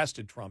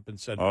blasted Trump and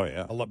said,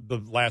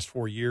 the last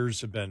 4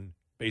 years have been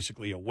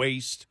basically a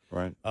waste.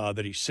 Right.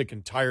 That he's sick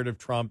and tired of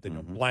Trump.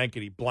 That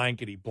blankety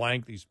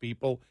blank these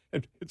people.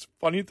 And it's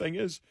funny thing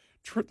is,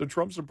 the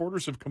Trump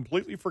supporters have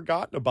completely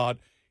forgotten about.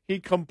 He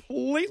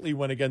completely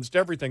went against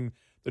everything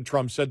that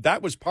Trump said.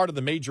 That was part of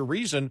the major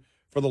reason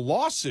for the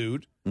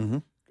lawsuit.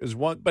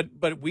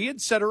 But we had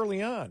said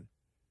early on,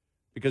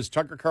 because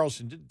Tucker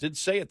Carlson did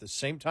say at the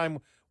same time,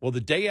 well, the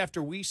day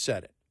after we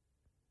said it,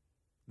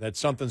 that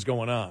something's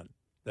going on.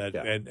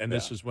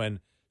 This is when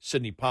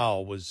Sidney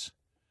Powell was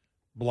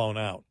blown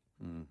out,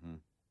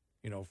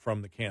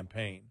 from the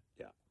campaign.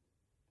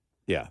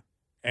 Yeah.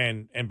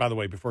 And by the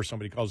way, before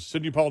somebody calls,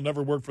 Sidney Powell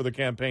never worked for the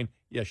campaign.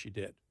 Yes, she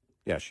did.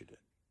 Yeah, she did.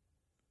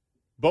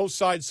 Both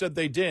sides said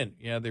they didn't.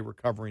 Yeah, they were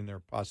covering their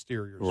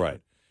posteriors. Right.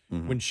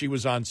 When she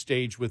was on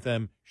stage with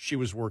them, she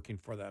was working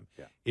for them.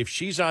 Yeah. If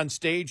she's on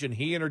stage and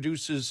he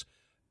introduces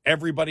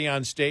everybody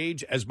on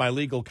stage as my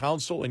legal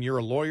counsel and you're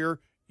a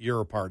lawyer, you're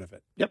a part of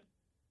it. Yep.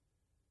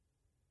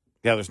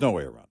 Yeah, there's no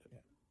way around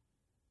it.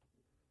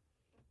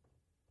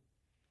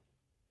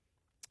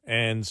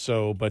 And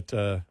so, but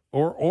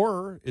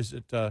or is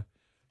it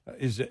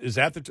is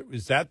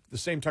that the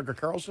same Tucker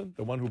Carlson,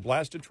 the one who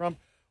blasted Trump,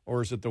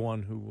 or is it the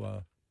one who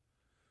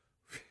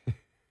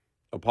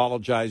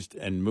apologized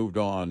and moved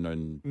on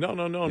and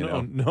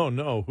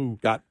who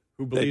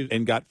believes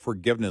and got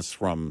forgiveness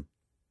from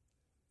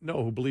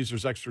who believes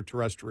there's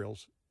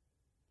extraterrestrials?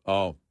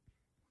 Oh,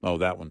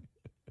 that one.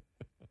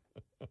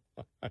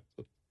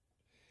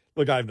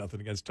 Look, I have nothing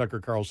against Tucker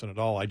Carlson at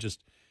all. I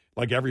just,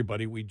 like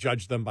everybody, we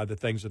judge them by the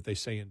things that they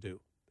say and do.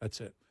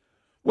 That's it.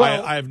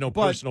 Well, I have no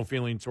personal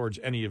feeling towards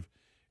any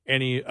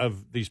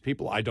of these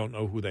people. I don't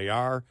know who they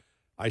are.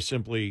 I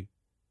simply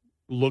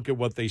look at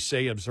what they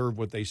say, observe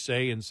what they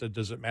say, and said,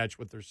 does it match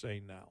what they're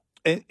saying now?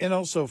 And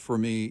also for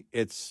me,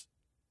 it's,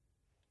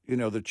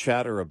 the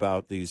chatter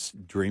about these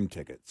dream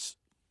tickets.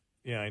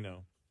 Yeah, I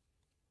know.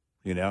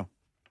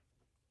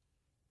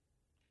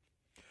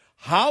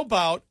 How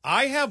about,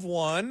 I have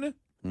one.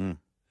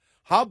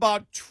 How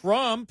about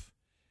Trump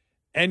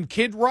and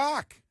Kid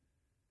Rock?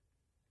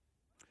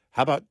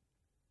 How about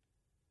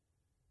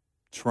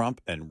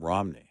Trump and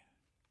Romney?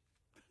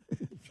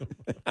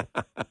 All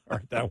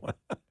right, that one.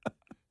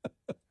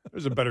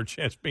 There's a better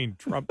chance being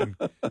Trump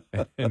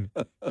and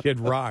Kid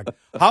Rock.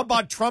 How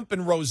about Trump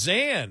and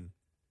Roseanne?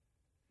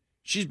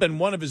 She's been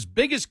one of his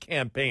biggest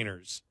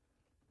campaigners.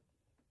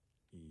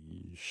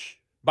 Yeesh.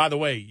 By the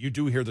way, you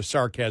do hear the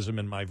sarcasm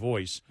in my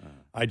voice.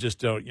 I just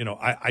don't,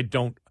 I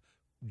don't.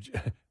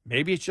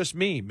 Maybe it's just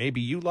me. Maybe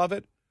you love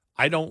it.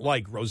 I don't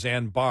like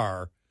Roseanne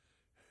Barr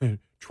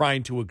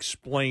trying to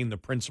explain the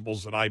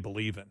principles that I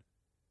believe in.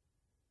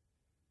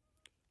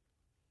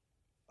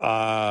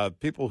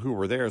 People who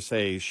were there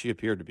say she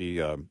appeared to be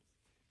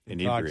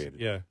inebriated.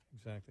 Yeah,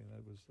 exactly.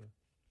 That was the.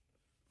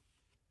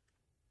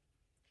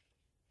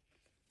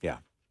 Yeah.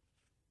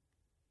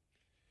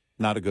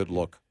 Not a good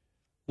look.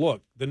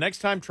 Look, the next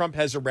time Trump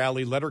has a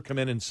rally, let her come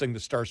in and sing the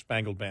Star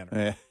Spangled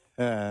Banner.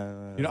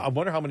 I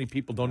wonder how many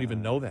people don't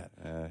even know that.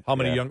 How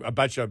many I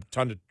bet you a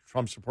ton of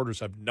Trump supporters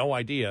have no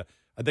idea.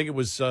 I think it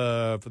was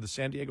for the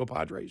San Diego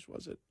Padres,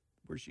 was it?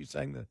 Where she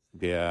sang the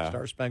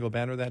Star Spangled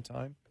Banner that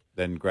time?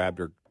 Then grabbed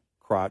her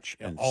crotch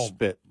and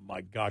spit.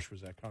 My gosh,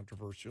 was that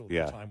controversial at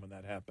the time when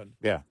that happened?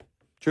 Yeah.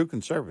 True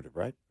conservative,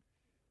 right?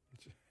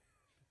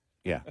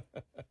 Yeah.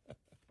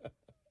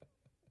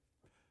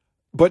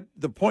 But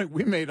the point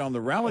we made on the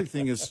rally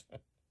thing is,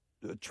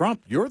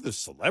 Trump, you're the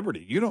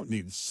celebrity. You don't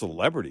need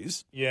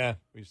celebrities. Yeah,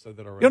 we said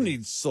that already. You don't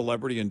need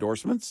celebrity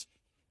endorsements.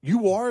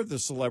 You are the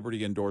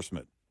celebrity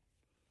endorsement.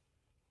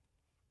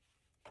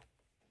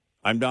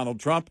 I'm Donald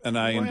Trump, and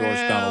I endorse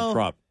Donald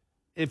Trump.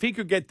 If he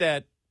could get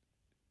that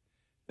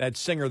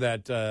singer,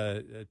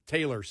 that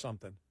Taylor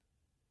something.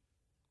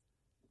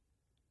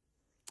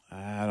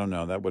 I don't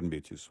know. That wouldn't be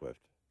too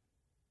swift.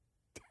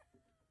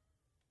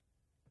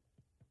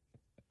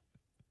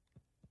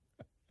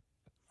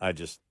 I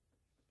just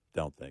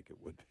don't think it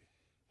would be.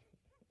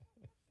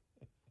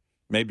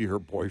 Maybe her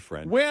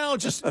boyfriend. Well,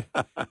 just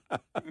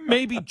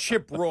maybe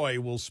Chip Roy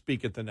will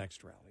speak at the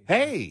next rally.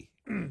 Hey,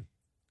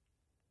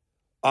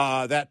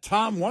 that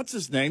Tom, what's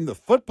his name, the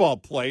football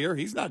player,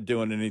 he's not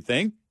doing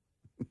anything.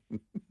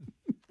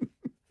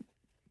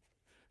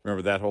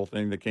 Remember that whole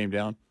thing that came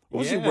down?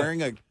 Was he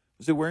wearing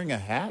a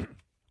hat?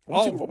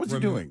 What was he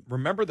doing?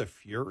 Remember the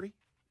Fury?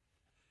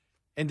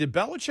 And did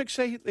Belichick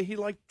say that he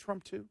liked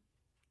Trump too?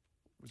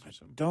 I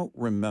don't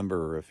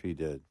remember if he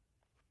did.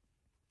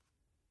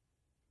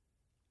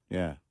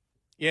 Yeah.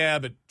 Yeah,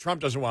 but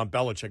Trump doesn't want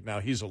Belichick now.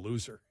 He's a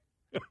loser.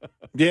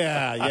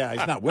 Yeah.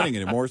 He's not winning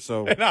anymore,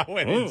 so. Not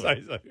winning.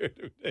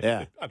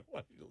 Yeah. I don't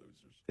want you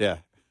losers. Yeah.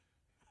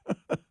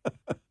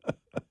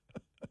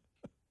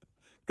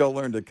 Go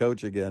learn to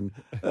coach again.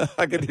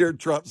 I could hear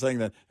Trump saying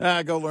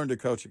that. Go learn to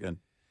coach again.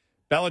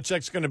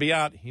 Belichick's going to be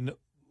out.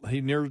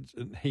 He needs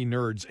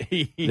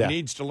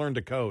to learn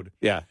to code.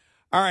 Yeah.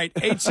 All right,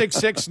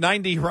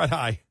 866-90 Red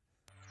Eye.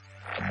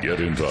 Get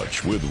in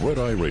touch with Red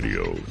Eye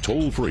Radio,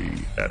 toll free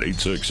at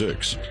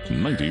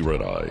 866-90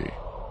 Red Eye.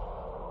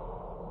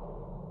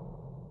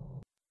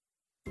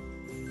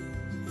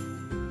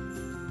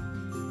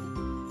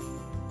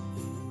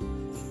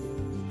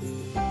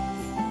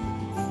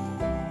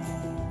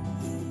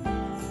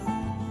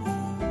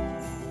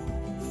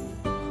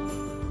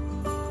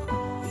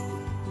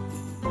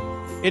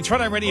 It's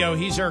Red Eye Radio.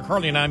 He's Eric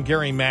Harley, and I'm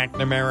Gary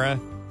McNamara.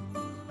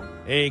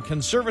 A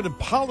conservative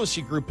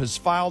policy group has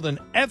filed an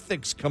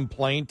ethics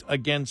complaint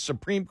against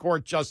Supreme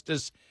Court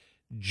Justice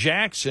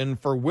Jackson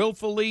for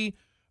willfully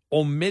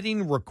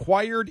omitting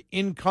required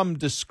income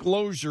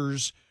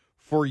disclosures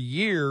for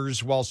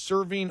years while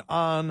serving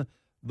on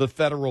the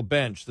federal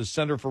bench. The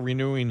Center for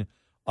Renewing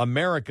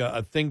America,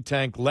 a think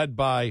tank led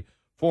by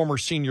former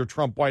senior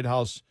Trump White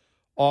House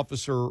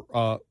official,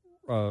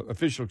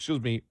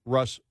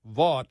 Russ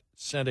Vought,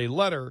 sent a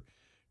letter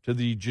to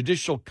the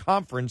Judicial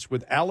Conference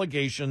with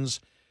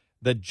allegations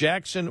that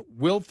Jackson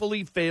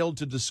willfully failed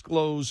to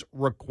disclose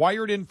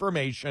required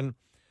information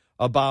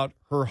about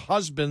her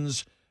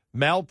husband's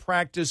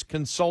malpractice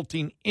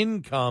consulting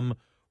income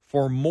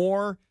for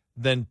more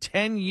than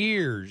 10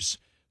 years.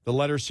 The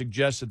letter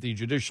suggests that the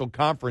Judicial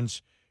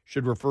Conference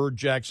should refer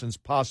Jackson's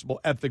possible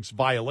ethics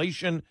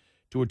violation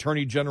to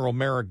Attorney General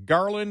Merrick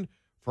Garland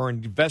for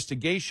an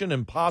investigation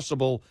and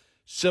possible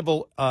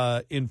civil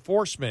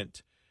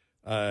enforcement.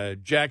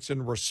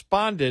 Jackson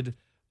responded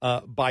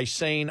by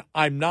saying,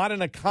 "I'm not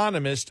an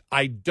economist.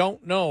 I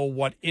don't know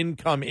what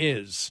income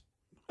is."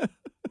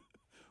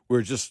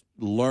 We're just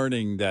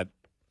learning that.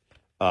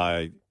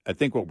 I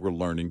think what we're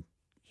learning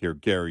here,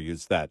 Gary,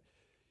 is that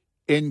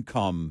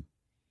income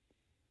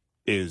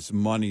is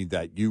money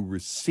that you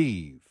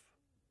receive.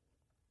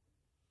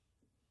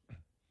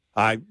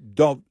 We're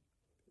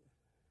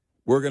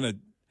going to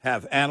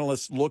have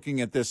analysts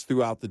looking at this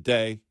throughout the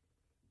day.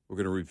 We're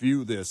going to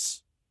review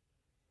this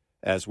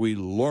as we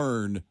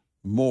learn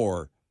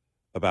more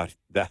about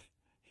that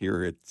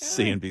here at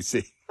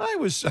CNBC. I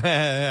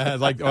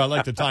like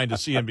to tie into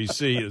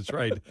CNBC. That's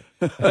right.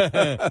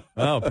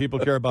 Oh, people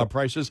care about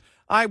prices.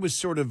 I was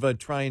sort of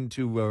trying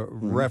to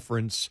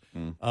reference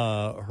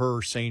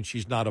her saying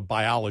she's not a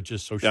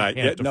biologist, so she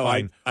can't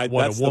define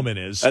what a woman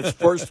is. That's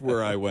first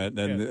where I went,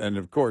 and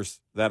of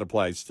course that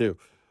applies too.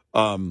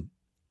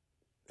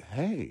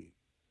 Hey.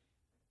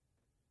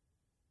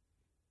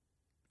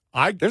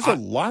 There's a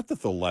lot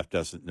that the left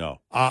doesn't know.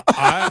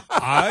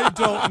 I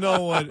don't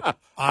know what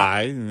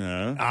I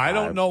know. I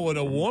don't know what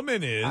a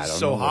woman is.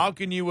 So how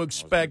can you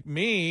expect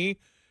me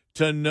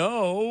to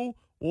know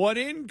what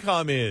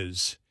income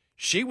is?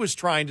 She was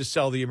trying to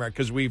sell the American,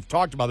 because we've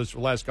talked about this for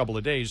the last couple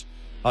of days.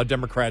 How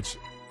Democrats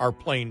are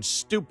playing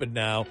stupid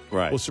now.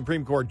 Right. Well,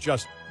 Supreme Court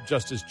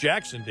Justice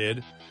Jackson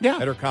did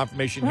at her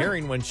confirmation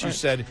hearing when she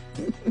said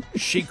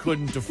she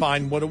couldn't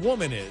define what a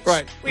woman is.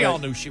 Right. We all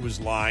knew she was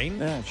lying.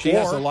 Yeah, she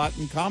has a lot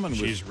in common with.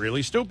 She's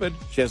really stupid.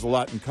 She has a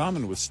lot in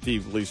common with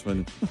Steve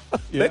Leisman.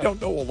 They don't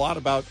know a lot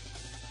about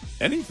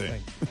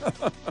anything.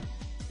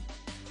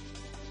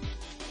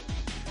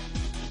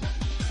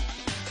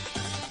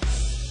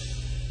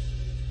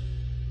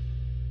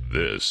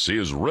 This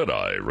is Red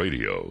Eye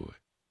Radio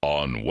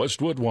on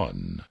Westwood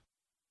One.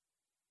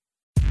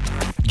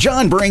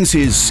 John brings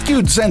his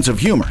skewed sense of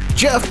humor.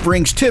 Jeff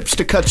brings tips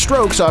to cut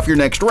strokes off your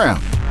next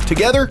round.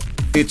 Together,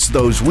 it's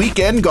those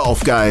weekend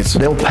golf guys.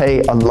 They'll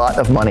pay a lot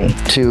of money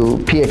to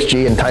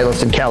PXG and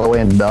Titleist and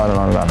Callaway and on and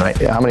on and on, right?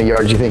 How many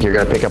yards do you think you're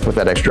going to pick up with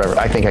that extra driver?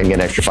 I think I can get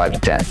an extra 5 to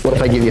 10. What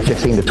if I give you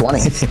 15 to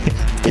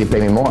 20? You pay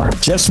me more.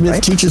 Jeff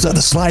Smith teaches on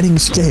a sliding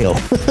scale.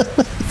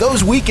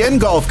 Those Weekend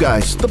Golf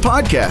Guys, the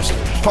podcast,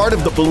 part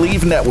of the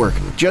Believe Network.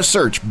 Just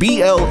search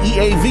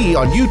BLEAV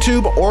on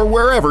YouTube or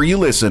wherever you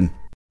listen.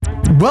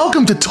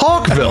 Welcome to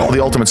Talkville,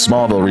 the ultimate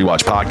Smallville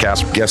rewatch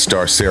podcast. Guest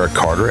star Sarah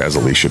Carter as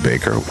Alicia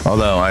Baker,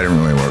 although I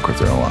didn't really work with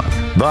her a lot.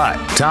 But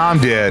Tom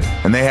did,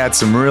 and they had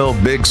some real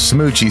big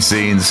smoochy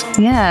scenes.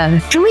 Yeah.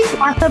 Can we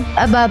talk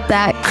about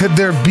that? Could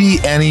there be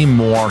any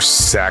more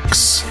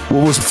sex?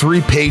 What was a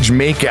 3-page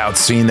makeout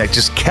scene that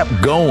just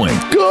kept going?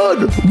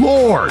 Good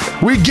Lord,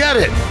 we get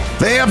it.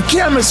 They have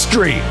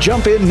chemistry.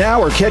 Jump in now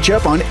or catch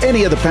up on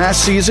any of the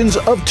past seasons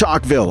of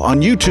Talkville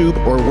on YouTube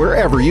or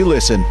wherever you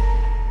listen.